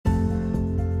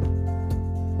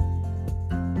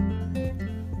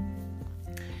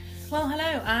Well, hello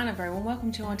and a very warm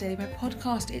welcome to our Daily Bread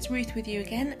podcast. It's Ruth with you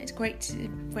again. It's great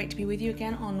to be with you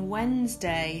again on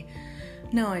Wednesday.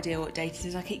 No idea what date it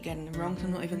is. I keep getting them wrong, so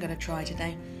I'm not even going to try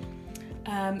today.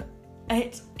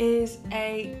 It is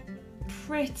a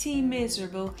pretty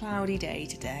miserable, cloudy day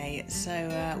today.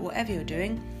 So whatever you're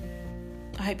doing,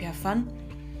 I hope you have fun.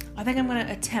 I think I'm going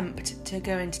to attempt to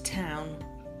go into town,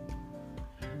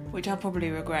 which I'll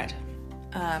probably regret.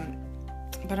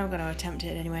 But I'm going to attempt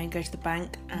it anyway and go to the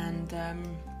bank and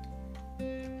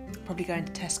probably go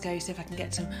into Tesco, see if I can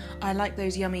get some. I like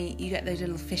those yummy, you get those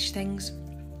little fish things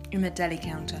in the deli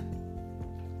counter.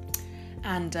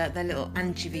 And they're little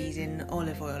anchovies in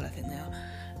olive oil, I think they are.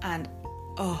 And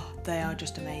they are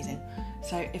just amazing.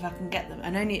 So if I can get them,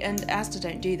 and Asda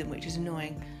don't do them, which is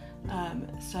annoying.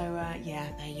 Yeah,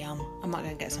 they're yum. I might go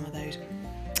and get some of those.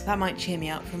 That might cheer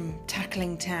me up from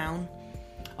tackling town.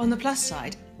 On the plus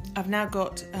side, I've now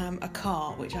got a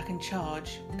car which I can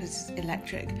charge because it's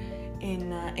electric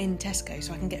in Tesco,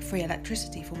 so I can get free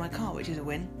electricity for my car, which is a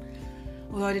win.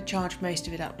 Although I did charge most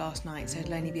of it up last night, so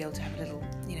it'll only be able to have a little,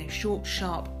 short,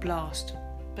 sharp blast.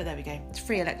 But there we go. It's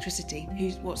free electricity.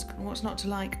 What's not to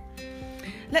like?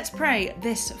 Let's pray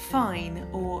this fine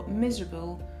or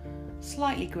miserable,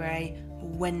 slightly grey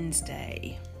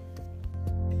Wednesday.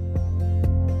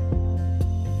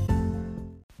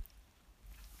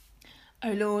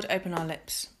 O Lord, open our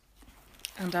lips,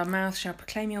 and our mouth shall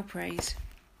proclaim your praise.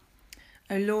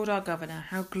 O Lord our Governor,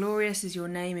 how glorious is your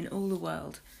name in all the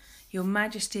world. Your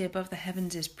majesty above the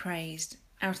heavens is praised,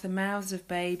 out of the mouths of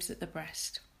babes at the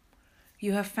breast.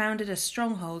 You have founded a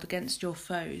stronghold against your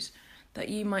foes, that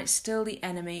you might still the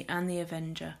enemy and the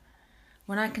avenger.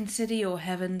 When I consider your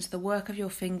heavens, the work of your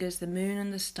fingers, the moon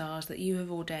and the stars that you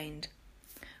have ordained.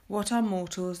 What are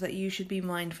mortals that you should be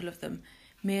mindful of them?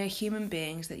 Mere human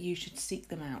beings that you should seek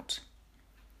them out.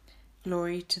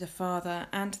 Glory to the Father,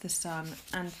 and to the Son,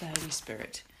 and to the Holy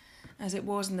Spirit, as it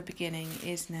was in the beginning,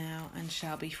 is now, and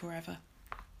shall be forever.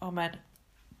 Amen.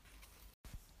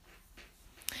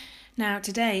 Now,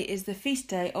 today is the feast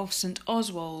day of St.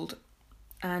 Oswald,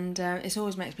 and it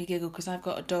always makes me giggle because I've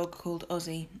got a dog called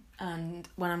Ozzy, and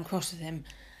when I'm cross with him,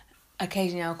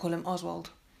 occasionally I'll call him Oswald.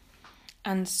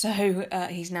 And so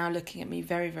he's now looking at me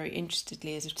very, very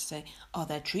interestedly as if to say, are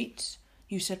there treats?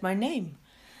 You said my name.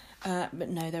 But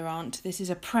no, there aren't. This is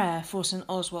a prayer for St.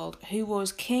 Oswald, who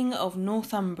was King of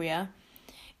Northumbria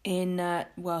in,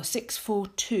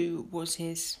 642 was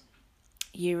his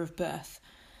year of birth.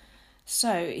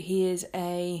 So he is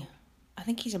I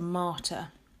think he's a martyr.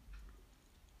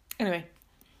 Anyway,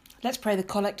 let's pray the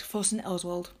collect for St.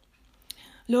 Oswald.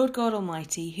 Lord God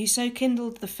Almighty, who so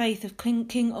kindled the faith of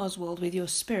King Oswald with your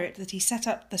spirit that he set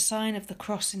up the sign of the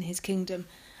cross in his kingdom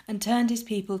and turned his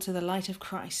people to the light of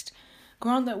Christ,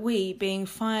 grant that we, being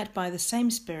fired by the same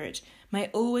spirit, may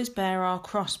always bear our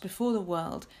cross before the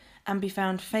world and be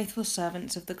found faithful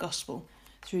servants of the gospel,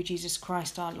 through Jesus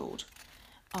Christ our Lord.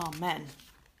 Amen.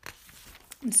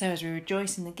 And so as we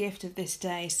rejoice in the gift of this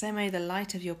day, so may the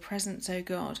light of your presence, O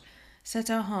God, set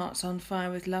our hearts on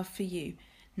fire with love for you,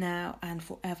 now and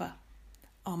forever.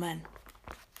 Amen.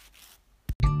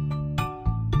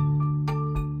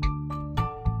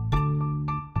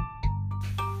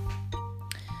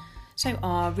 So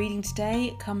our reading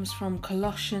today comes from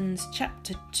Colossians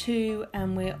chapter 2,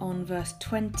 and we're on verse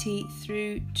 20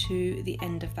 through to the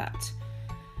end of that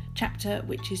chapter,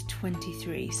 which is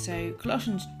 23. So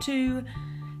Colossians 2,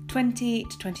 20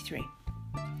 to 23.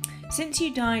 Since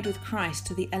you died with Christ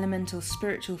to the elemental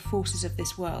spiritual forces of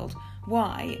this world,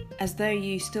 why, as though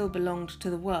you still belonged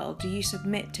to the world, do you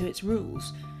submit to its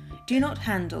rules? Do not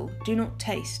handle, do not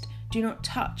taste, do not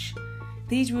touch.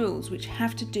 These rules, which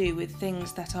have to do with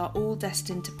things that are all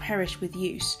destined to perish with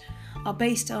use, are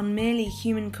based on merely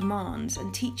human commands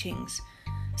and teachings.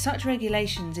 Such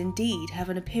regulations indeed have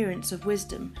an appearance of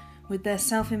wisdom, with their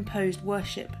self-imposed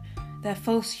worship, their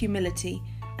false humility,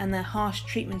 and their harsh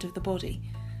treatment of the body,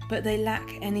 but they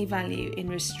lack any value in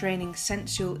restraining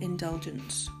sensual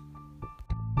indulgence.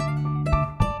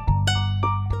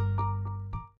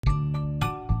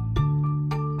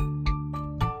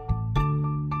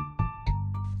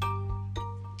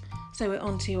 So we're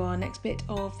on to our next bit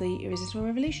of the Irresistible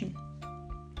Revolution.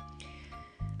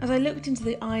 As I looked into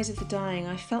the eyes of the dying,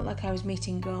 I felt like I was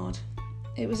meeting God.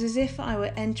 It was as if I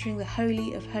were entering the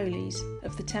Holy of Holies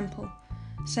of the temple,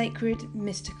 sacred,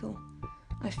 mystical.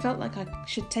 I felt like I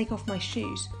should take off my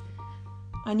shoes.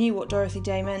 I knew what Dorothy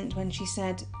Day meant when she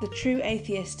said, "The true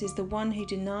atheist is the one who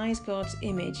denies God's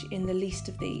image in the least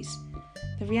of these."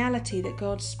 The reality that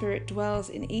God's Spirit dwells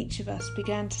in each of us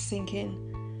began to sink in.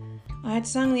 I had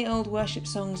sung the old worship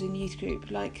songs in youth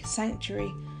group, like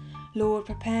Sanctuary, Lord,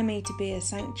 prepare me to be a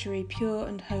sanctuary pure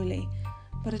and holy.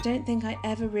 But I don't think I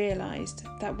ever realised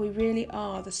that we really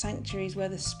are the sanctuaries where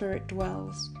the Spirit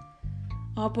dwells.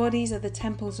 Our bodies are the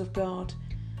temples of God,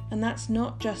 and that's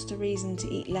not just a reason to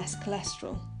eat less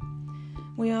cholesterol.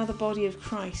 We are the body of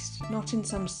Christ, not in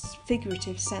some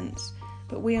figurative sense,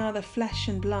 but we are the flesh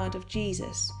and blood of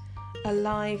Jesus,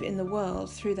 alive in the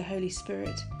world through the Holy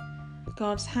Spirit.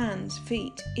 God's hands,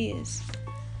 feet, ears.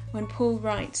 When Paul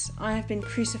writes, "I have been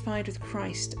crucified with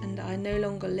Christ, and I no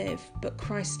longer live, but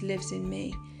Christ lives in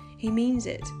me," he means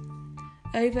it.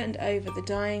 Over and over, the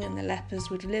dying and the lepers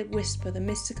would whisper the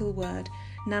mystical word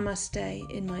namaste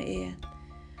in my ear.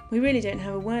 We really don't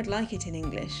have a word like it in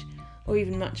English, or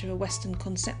even much of a Western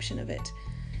conception of it.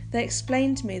 They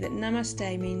explained to me that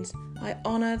namaste means, I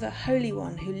honour the Holy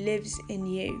One who lives in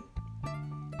you.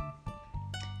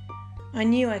 I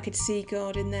knew I could see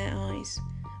God in their eyes.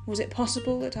 Was it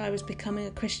possible that I was becoming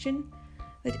a Christian?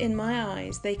 That in my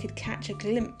eyes they could catch a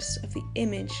glimpse of the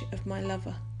image of my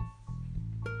lover?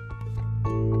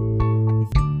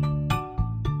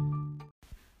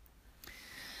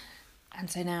 And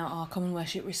so now our common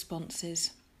worship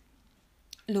responses.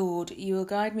 Lord, you will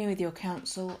guide me with your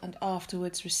counsel, and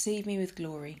afterwards receive me with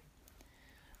glory.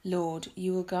 Lord,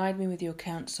 you will guide me with your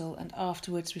counsel, and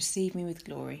afterwards receive me with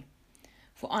glory.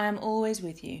 For I am always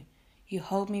with you. You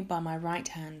hold me by my right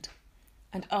hand,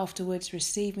 and afterwards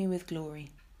receive me with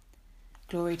glory.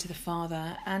 Glory to the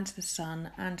Father, and to the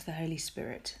Son, and to the Holy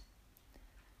Spirit.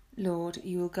 Lord,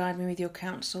 you will guide me with your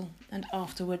counsel, and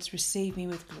afterwards receive me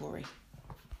with glory.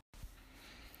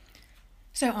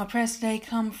 So our prayers today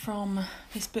come from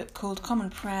this book called Common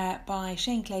Prayer by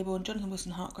Shane Claiborne, Jonathan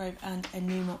Wilson Hartgrove and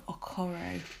Enuma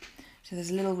Okoro. So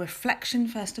there's a little reflection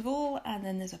first of all, and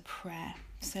then there's a prayer.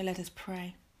 So let us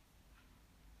pray.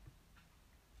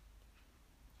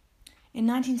 In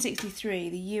 1963,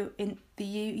 the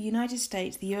United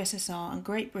States, the USSR and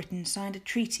Great Britain signed a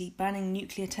treaty banning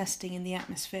nuclear testing in the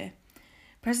atmosphere.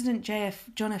 President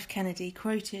John F. Kennedy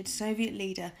quoted Soviet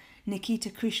leader Nikita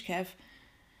Khrushchev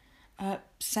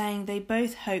saying they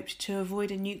both hoped to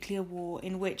avoid a nuclear war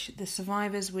in which the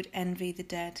survivors would envy the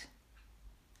dead.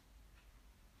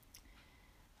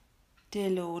 Dear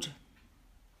Lord,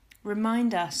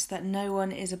 remind us that no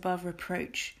one is above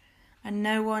reproach and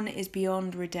no one is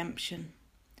beyond redemption.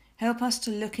 Help us to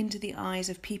look into the eyes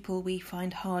of people we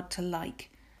find hard to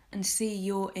like and see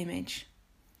your image.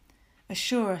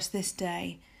 Assure us this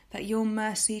day that your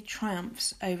mercy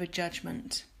triumphs over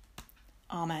judgment.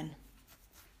 Amen.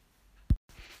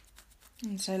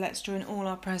 And so let's join all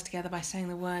our prayers together by saying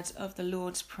the words of the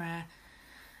Lord's Prayer.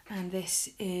 And this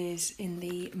is in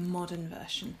the modern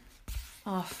version.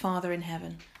 Our Father in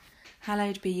heaven,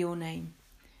 hallowed be your name.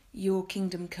 Your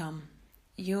kingdom come.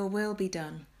 Your will be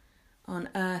done, on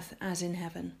earth as in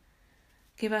heaven.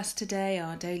 Give us today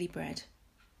our daily bread.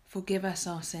 Forgive us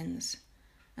our sins,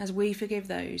 as we forgive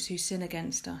those who sin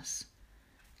against us.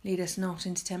 Lead us not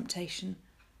into temptation,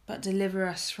 but deliver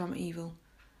us from evil.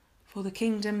 For the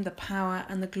kingdom, the power,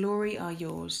 and the glory are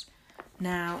yours,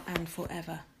 now and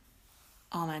forever.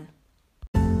 Amen.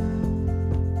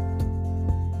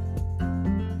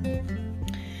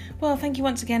 Well, thank you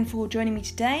once again for joining me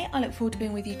today. I look forward to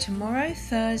being with you tomorrow,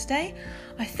 Thursday.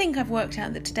 I think I've worked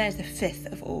out that today is the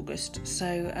 5th of August.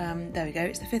 So there we go.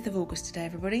 It's the 5th of August today,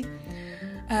 everybody.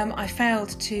 I failed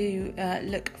to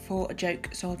look for a joke,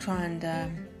 so I'll try and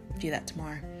do that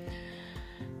tomorrow.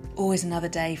 Always another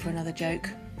day for another joke.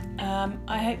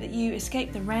 I hope that you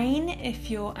escape the rain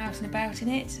if you're out and about in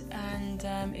it,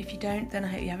 and if you don't, then I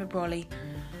hope you have a brolly.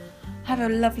 Have a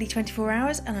lovely 24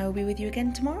 hours, and I will be with you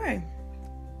again tomorrow.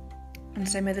 And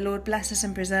so may the Lord bless us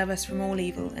and preserve us from all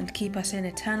evil and keep us in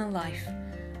eternal life.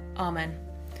 Amen.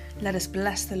 Let us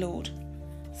bless the Lord.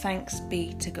 Thanks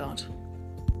be to God.